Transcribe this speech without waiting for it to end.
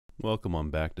Welcome on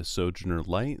back to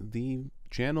SojournerLITE, the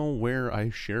channel where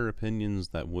I share opinions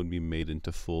that would be made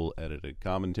into full edited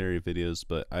commentary videos,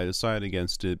 but I decided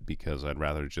against it because I'd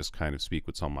rather just kind of speak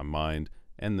what's on my mind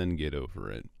and then get over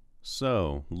it.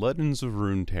 So, Legends of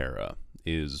Runeterra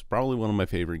is probably one of my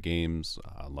favorite games.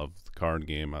 I love the card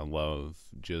game. I love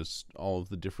just all of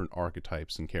the different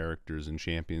archetypes and characters and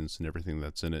champions and everything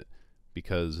that's in it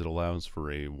because it allows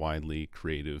for a widely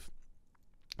creative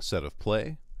set of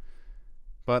play.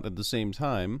 But at the same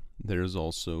time, there's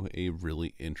also a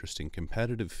really interesting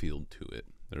competitive field to it.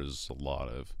 There's a lot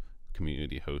of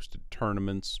community-hosted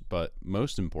tournaments, but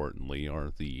most importantly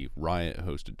are the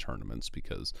Riot-hosted tournaments,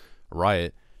 because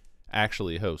Riot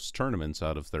actually hosts tournaments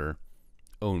out of their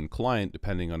own client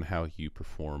depending on how you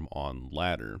perform on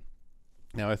ladder.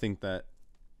 Now, I think that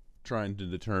trying to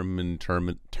determine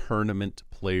tournament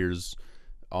players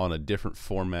on a different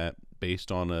format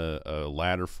based on a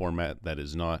ladder format that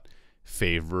is not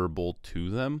favorable to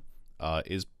them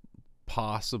is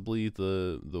possibly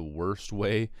the worst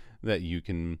way that you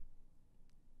can,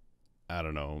 I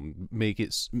don't know, make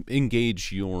it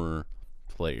engage your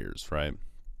players, right?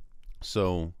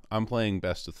 So I'm playing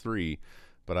best of 3,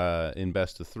 but in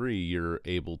best of 3 you're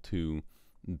able to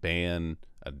ban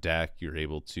a deck. You're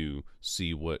able to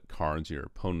see what cards your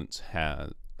opponents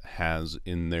has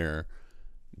in their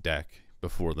deck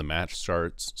before the match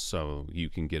starts, so you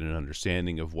can get an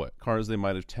understanding of what cards they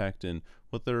might have teched and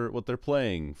what they're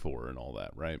playing for and all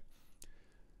that, right?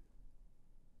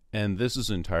 And this is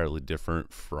entirely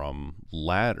different from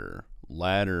ladder.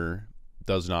 Ladder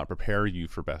does not prepare you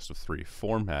for best of 3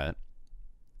 format.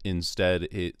 Instead,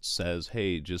 it says,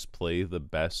 hey, just play the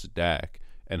best deck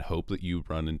and hope that you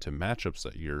run into matchups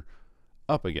that you're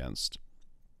up against,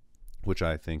 which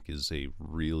I think is a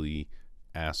really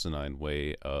asinine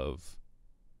way of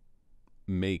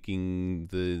making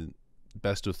the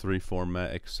best of 3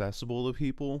 format accessible to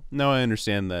people. Now, I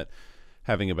understand that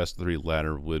having a best of 3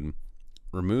 ladder would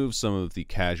remove some of the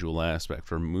casual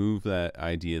aspect, remove that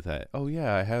idea that, oh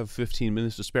yeah, I have 15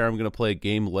 minutes to spare, I'm going to play a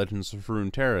game of Legends of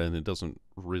Runeterra, and it doesn't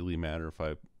really matter if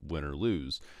I win or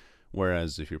lose.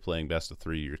 Whereas if you're playing best of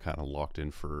 3, you're kind of locked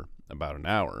in for about an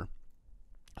hour,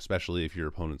 especially if your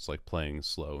opponent's like playing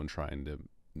slow and trying to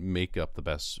make up the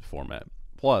best format.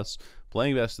 Plus,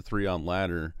 playing best of 3 on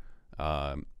ladder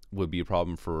would be a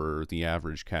problem for the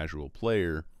average casual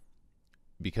player,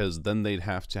 because then they'd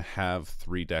have to have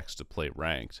 3 decks to play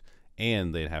ranked,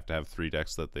 and they'd have to have 3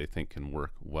 decks that they think can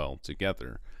work well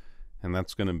together. And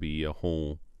that's going to be a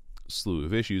whole slew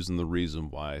of issues, and the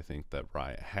reason why I think that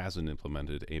Riot hasn't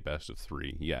implemented a best of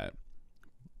 3 yet.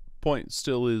 Point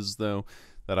still is, though,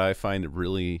 that I find it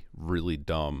really, really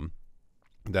dumb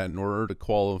that in order to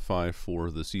qualify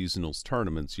for the seasonals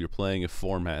tournaments, you're playing a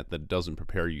format that doesn't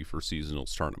prepare you for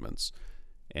seasonals tournaments.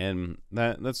 And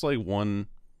that's like one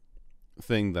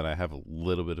thing that I have a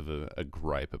little bit of a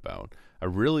gripe about. I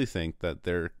really think that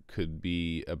there could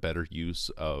be a better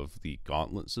use of the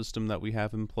gauntlet system that we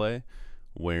have in play,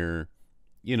 where,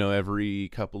 you know, every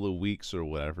couple of weeks or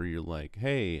whatever, you're like,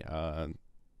 hey,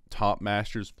 top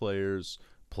Masters players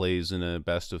plays in a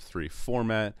best of 3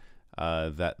 format,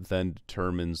 that then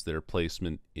determines their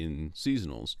placement in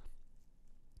seasonals.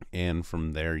 And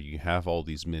from there, you have all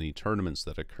these mini tournaments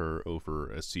that occur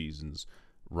over a season's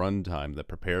runtime that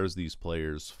prepares these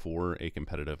players for a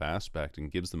competitive aspect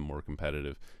and gives them more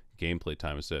competitive gameplay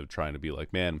time, instead of trying to be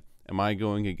like, man, am I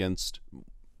going against,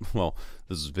 well,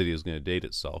 this video is going to date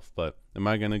itself, but am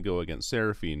I going to go against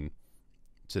Seraphine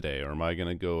today, or am I going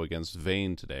to go against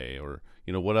Vayne today, or,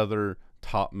 you know, what other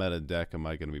top meta deck am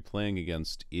I going to be playing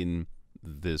against in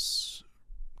this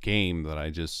game that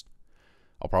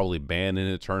I'll probably ban in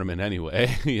a tournament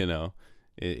anyway. You know,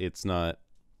 it's not,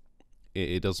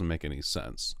 it doesn't make any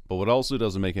sense. But what also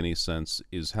doesn't make any sense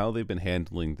is how they've been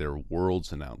handling their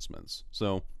Worlds announcements.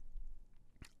 So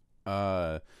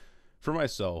for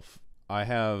myself, I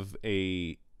have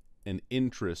an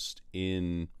interest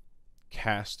in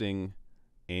casting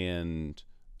and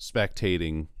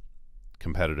spectating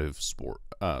competitive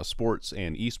sports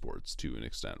and esports to an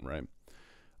extent, right?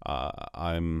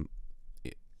 I'm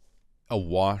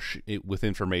awash with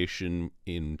information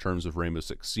in terms of Rainbow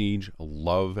Six Siege. I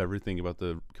love everything about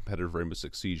the competitive Rainbow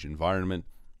Six Siege environment.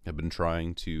 I've been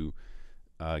trying to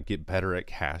get better at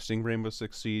casting Rainbow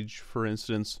Six Siege, for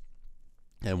instance.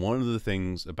 And one of the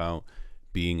things about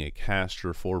being a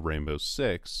caster for Rainbow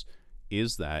Six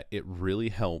is that it really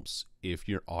helps if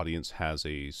your audience has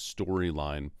a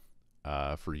storyline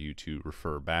for you to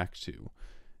refer back to.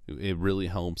 It really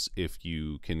helps if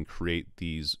you can create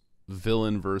these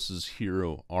villain versus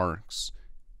hero arcs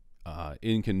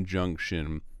in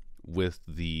conjunction with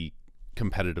the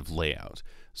competitive layout.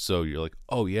 So you're like,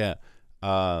 oh yeah,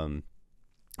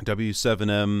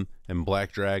 W7M and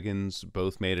Black Dragons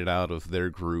both made it out of their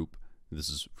group. This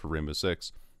is for Rainbow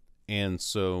Six. And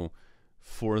so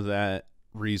for that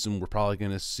reason, we're probably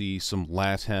going to see some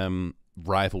LATAM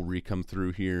rivalry come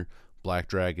through here. Black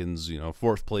Dragons,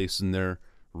 fourth place in their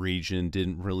region,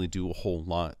 didn't really do a whole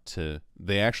lot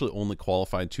they actually only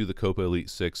qualified to the Copa Elite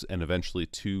 6 and eventually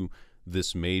to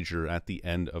this major at the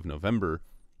end of November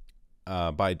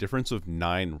by a difference of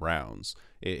 9 rounds.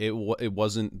 It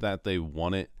wasn't that they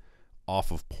won it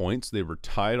off of points. They were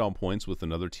tied on points with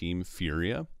another team,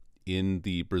 Furia, in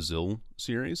the Brazil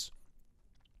series,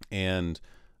 and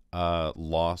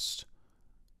lost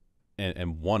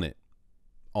and won it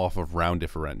off of round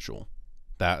differential.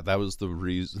 That was the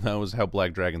reason. That was how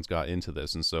Black Dragons got into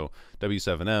this. And so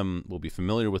W7M will be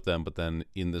familiar with them, but then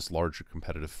in this larger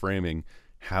competitive framing,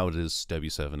 how does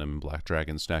W7M and Black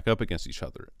Dragons stack up against each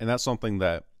other? And that's something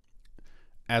that,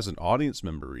 as an audience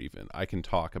member even, I can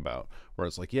talk about, where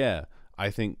it's like, yeah, I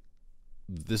think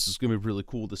this is going to be really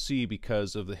cool to see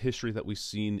because of the history that we've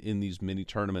seen in these mini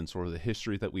tournaments, or the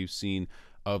history that we've seen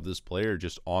of this player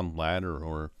just on ladder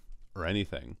or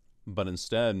anything. But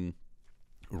instead,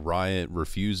 Riot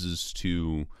refuses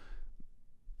to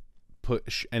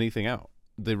push anything out.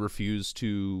 They refuse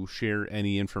to share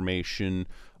any information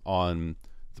on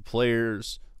the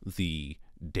players, the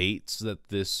dates that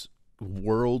this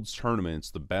World's tournaments,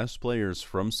 the best players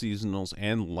from seasonals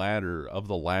and ladder of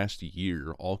the last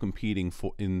year, all competing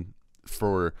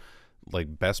for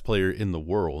like best player in the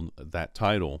world, that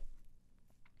title.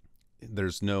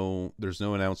 There's no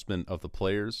announcement of the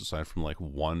players aside from like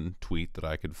one tweet that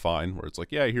I could find where it's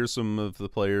like, yeah, here's some of the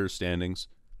players' standings.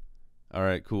 All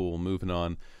right, cool, moving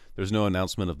on. There's no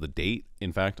announcement of the date.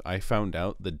 In fact, I found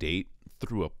out the date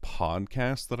through a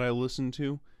podcast that I listened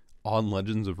to on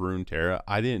Legends of Runeterra.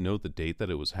 I didn't know the date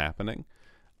that it was happening.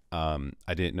 I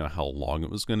didn't know how long it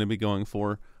was going to be going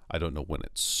for. I don't know when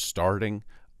it's starting.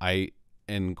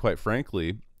 And quite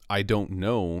frankly, I don't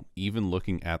know, even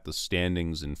looking at the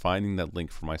standings and finding that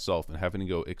link for myself and having to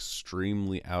go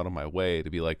extremely out of my way to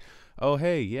be like, oh,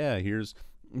 hey, yeah, here's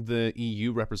the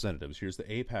EU representatives. Here's the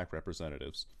APAC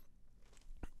representatives.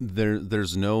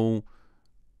 There's none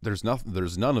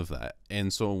of that.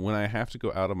 And so when I have to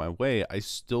go out of my way, I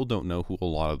still don't know who a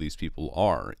lot of these people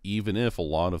are, even if a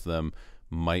lot of them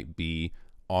might be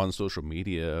on social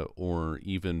media or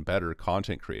even better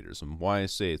content creators. And why I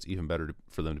say it's even better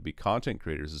for them to be content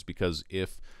creators is because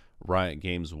if Riot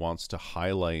Games wants to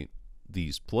highlight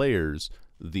these players,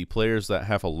 the players that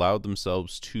have allowed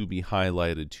themselves to be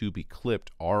highlighted, to be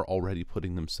clipped, are already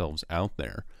putting themselves out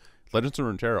there. Legends of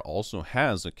Runeterra also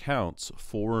has accounts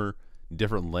for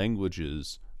different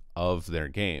languages of their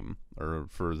game, or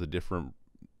for the different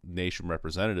nation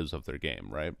representatives of their game,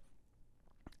 right?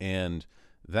 And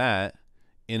that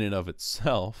in and of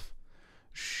itself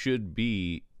should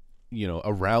be,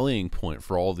 a rallying point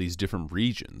for all these different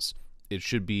regions. It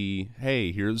should be,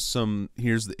 hey, here's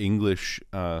the English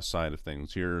side of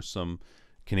things. Here are some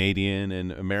Canadian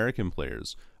and American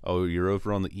players. Oh, you're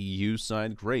over on the EU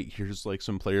side? Great. Here's like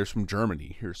some players from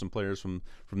Germany. Here's some players from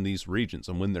these regions.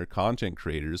 And when they're content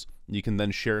creators, you can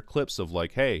then share clips of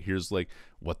like, hey, here's like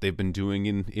what they've been doing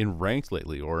in ranked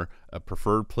lately, or a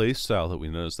preferred play style that we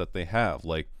noticed that they have.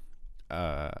 Like,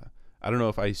 I don't know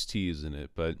if Ice-T is in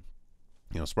it, but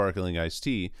Sparkling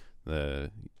Ice-T,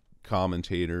 the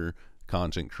commentator,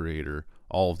 content creator,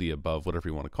 all of the above, whatever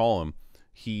you want to call him,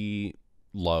 he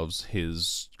loves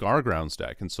his Scargrounds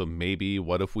deck. And so maybe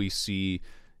what if we see,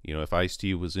 if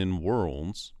Ice-T was in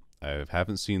Worlds, I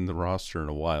haven't seen the roster in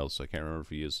a while, so I can't remember if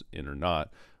he is in or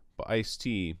not, but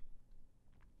Ice-T,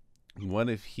 what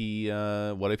if he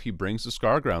brings the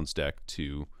Scargrounds deck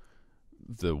to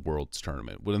the Worlds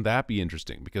tournament? Wouldn't that be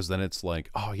interesting? Because then it's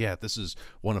like, oh yeah, this is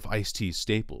one of Ice-T's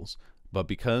staples. But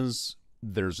because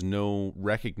there's no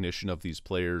recognition of these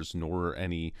players, nor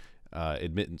any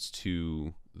admittance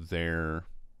to their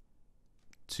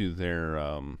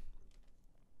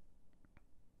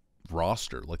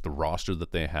roster, like the roster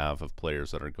that they have of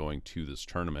players that are going to this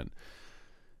tournament,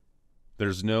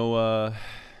 there's no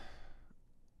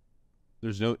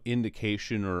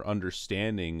indication or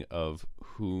understanding of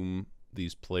whom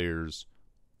these players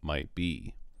might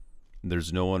be.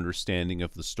 There's no understanding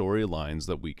of the storylines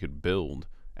that we could build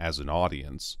as an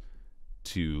audience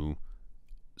to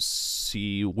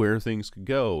see where things could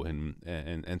go,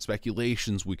 and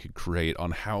speculations we could create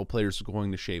on how players are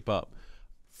going to shape up.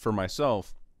 For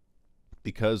myself,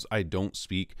 because I don't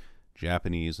speak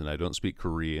Japanese and I don't speak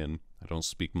Korean, I don't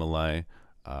speak Malay,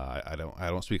 I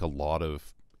don't speak a lot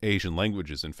of Asian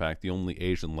languages. In fact, the only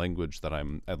Asian language that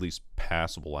I'm at least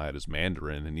passable at is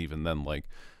Mandarin, and even then, like,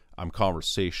 I'm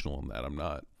conversational in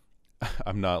that.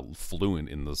 I'm not fluent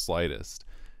in the slightest.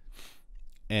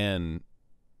 And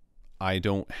I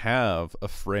don't have a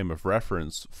frame of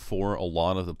reference for a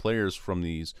lot of the players from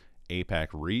these APAC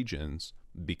regions,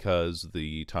 because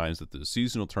the times that the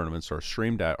seasonal tournaments are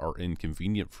streamed at are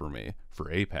inconvenient for me for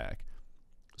APAC.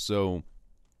 So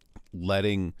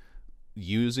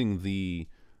using the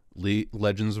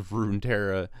Legends of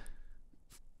Runeterra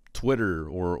Twitter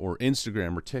or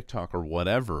Instagram or TikTok or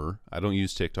whatever. I don't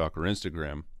use TikTok or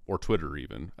Instagram or Twitter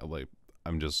even.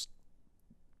 I'm just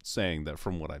saying that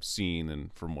from what I've seen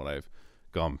and from what I've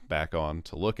gone back on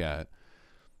to look at,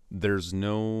 there's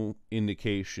no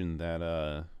indication that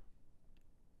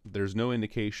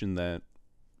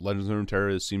Legends of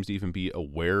Runeterra seems to even be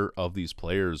aware of these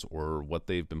players or what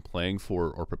they've been playing for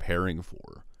or preparing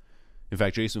for. In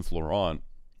fact, Jason Florent,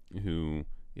 who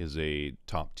is a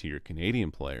top-tier Canadian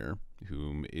player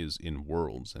who is in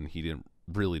Worlds, and he didn't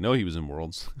really know he was in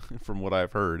Worlds from what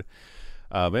I've heard.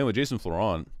 But anyway, Jason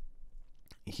Florent,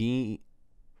 he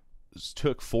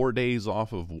took 4 days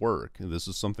off of work. This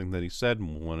is something that he said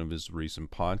in one of his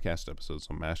recent podcast episodes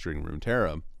on Mastering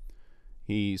Runeterra.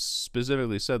 He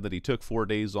specifically said that he took 4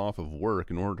 days off of work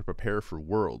in order to prepare for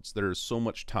Worlds. There is so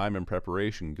much time and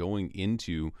preparation going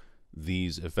into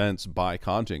these events by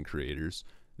content creators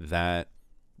that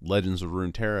Legends of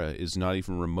Runeterra is not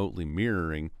even remotely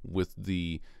mirroring with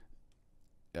the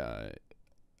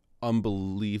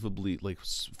unbelievably, like,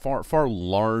 far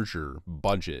larger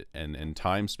budget and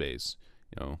time space,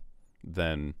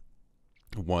 than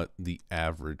what the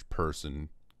average person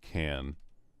can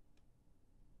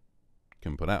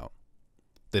put out.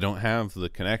 They don't have the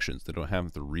connections. They don't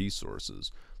have the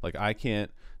resources. Like, I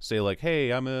can't say, like,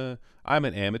 hey, I'm an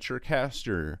amateur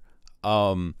caster.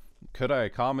 Could I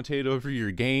commentate over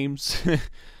your games?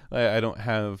 I don't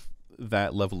have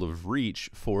that level of reach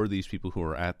for these people who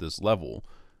are at this level.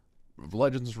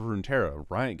 Legends of Runeterra,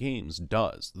 Riot Games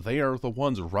does. They are the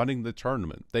ones running the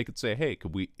tournament. They could say, hey,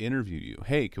 could we interview you?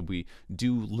 Hey, could we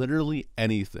do literally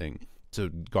anything to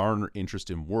garner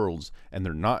interest in Worlds? And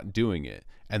they're not doing it.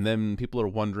 And then people are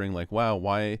wondering, like, wow,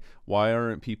 why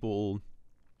aren't people,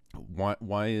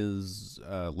 why is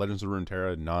Legends of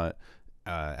Runeterra not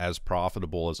as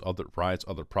profitable as Riot's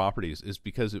other properties? Is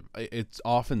because it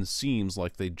often seems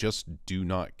like they just do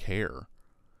not care.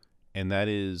 And that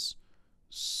is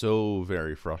so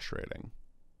very frustrating.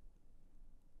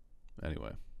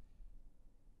 Anyway,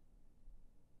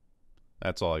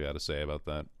 that's all I got to say about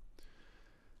that.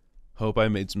 Hope I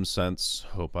made some sense.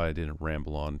 Hope I didn't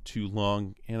ramble on too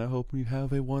long. And I hope you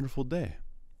have a wonderful day.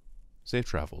 Safe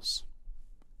travels.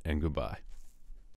 And goodbye.